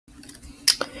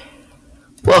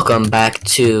Welcome back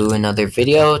to another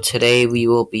video. Today we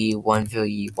will be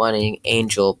 1v1ing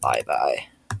AngelByeBye.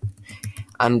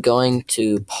 I'm going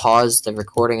to pause the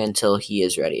recording until he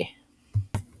is ready.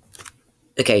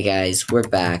 Okay guys, we're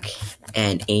back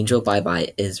and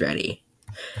AngelByeBye is ready.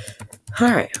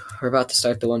 Alright, we're about to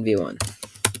start the 1v1.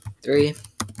 3,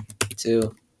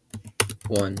 2,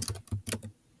 1.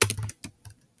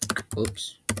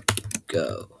 Oops.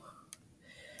 Go.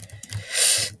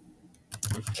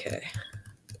 Okay.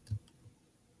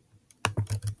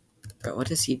 Bro,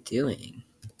 what is he doing?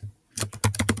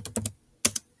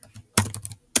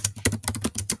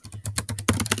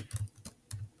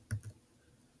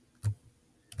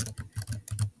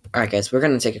 Alright guys, we're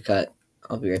gonna take a cut.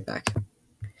 I'll be right back.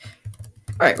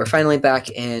 Alright, we're finally back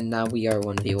and now we are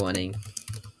 1v1ing.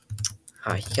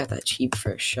 Ah, he got that cheap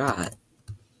first shot.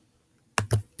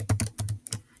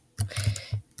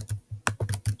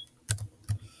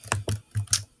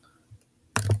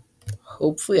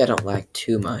 Hopefully I don't lag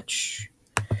too much.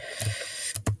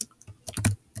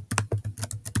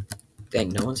 Dang,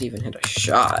 no one's even hit a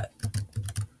shot.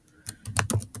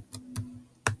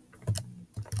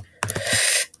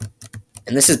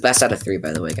 And this is best out of 3,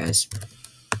 by the way, guys.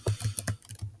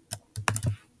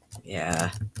 Yeah,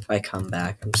 if I come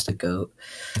back, I'm just a goat.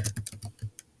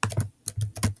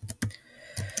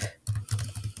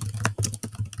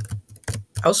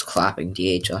 I was clapping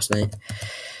DH last night.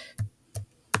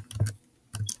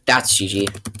 That's GG.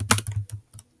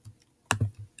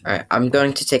 Alright, I'm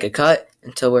going to take a cut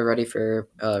until we're ready for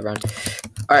round 2.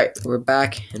 Alright, we're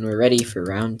back and we're ready for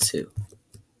round 2.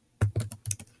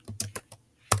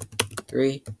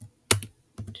 3,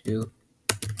 2,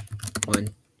 1,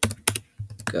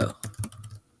 go.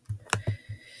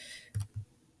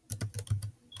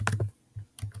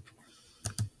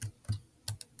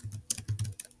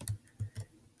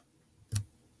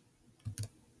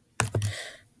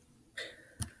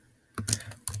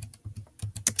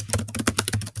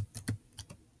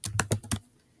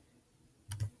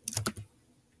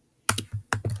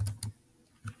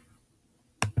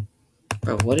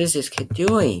 Bro, what is this kid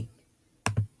doing?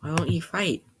 Why won't you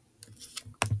fight?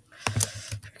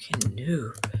 Freaking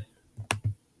noob.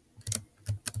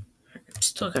 I'm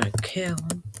still gonna kill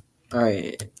him.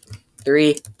 Alright.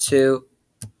 3, 2,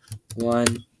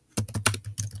 1.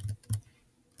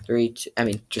 3, 2. I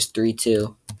mean, just 3,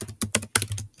 2.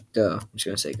 Go. I'm just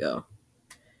gonna say go.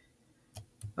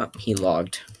 Oh, he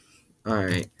logged.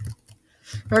 Alright.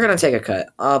 We're gonna take a cut.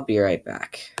 I'll be right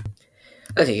back.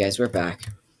 Okay, guys, we're back.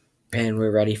 And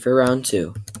we're ready for round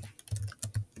 2.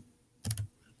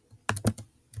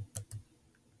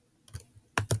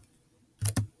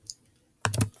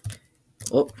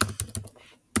 Oh,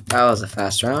 that was a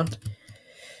fast round.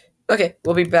 Okay,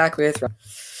 we'll be back with...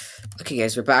 Okay,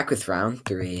 guys, we're back with round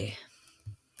 3.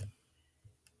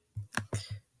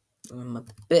 I'm a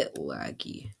bit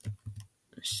laggy.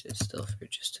 Let's sit still for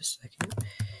just a second.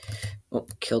 Oh,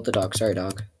 killed the dog. Sorry,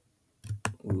 dog.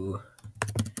 Ooh.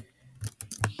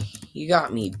 You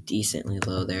got me decently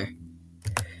low there.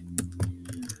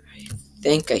 I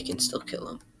think I can still kill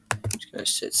him. I'm just gonna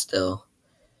sit still.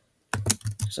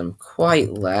 Because I'm quite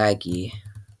laggy.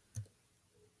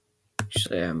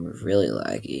 Actually, I'm really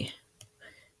laggy.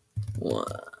 What?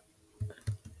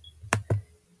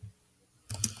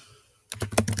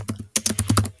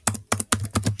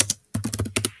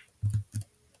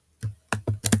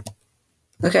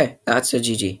 Okay, that's a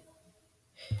GG.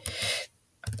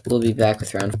 We'll be back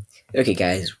with round... Okay,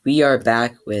 guys, we are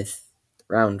back with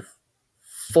round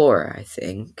 4, I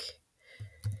think.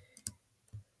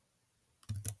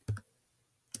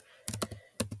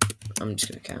 I'm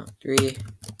just gonna count. 3,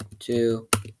 2,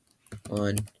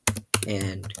 1,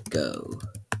 and go.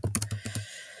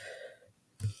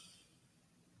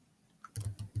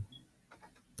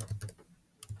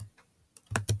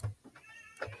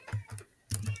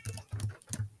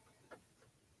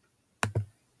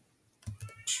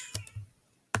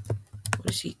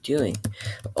 What is he doing?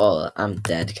 Oh, I'm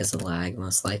dead because of lag,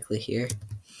 most likely here.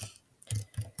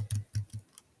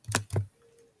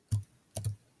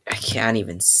 I can't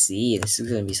even see. This is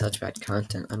going to be such bad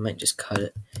content. I might just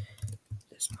cut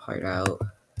this part out.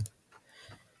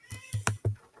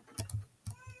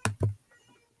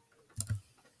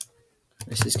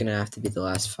 This is going to have to be the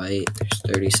last fight. There's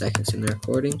 30 seconds in the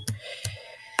recording.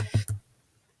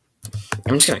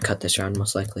 I'm just going to cut this round,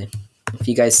 most likely. If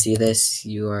you guys see this,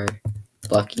 you are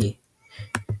lucky.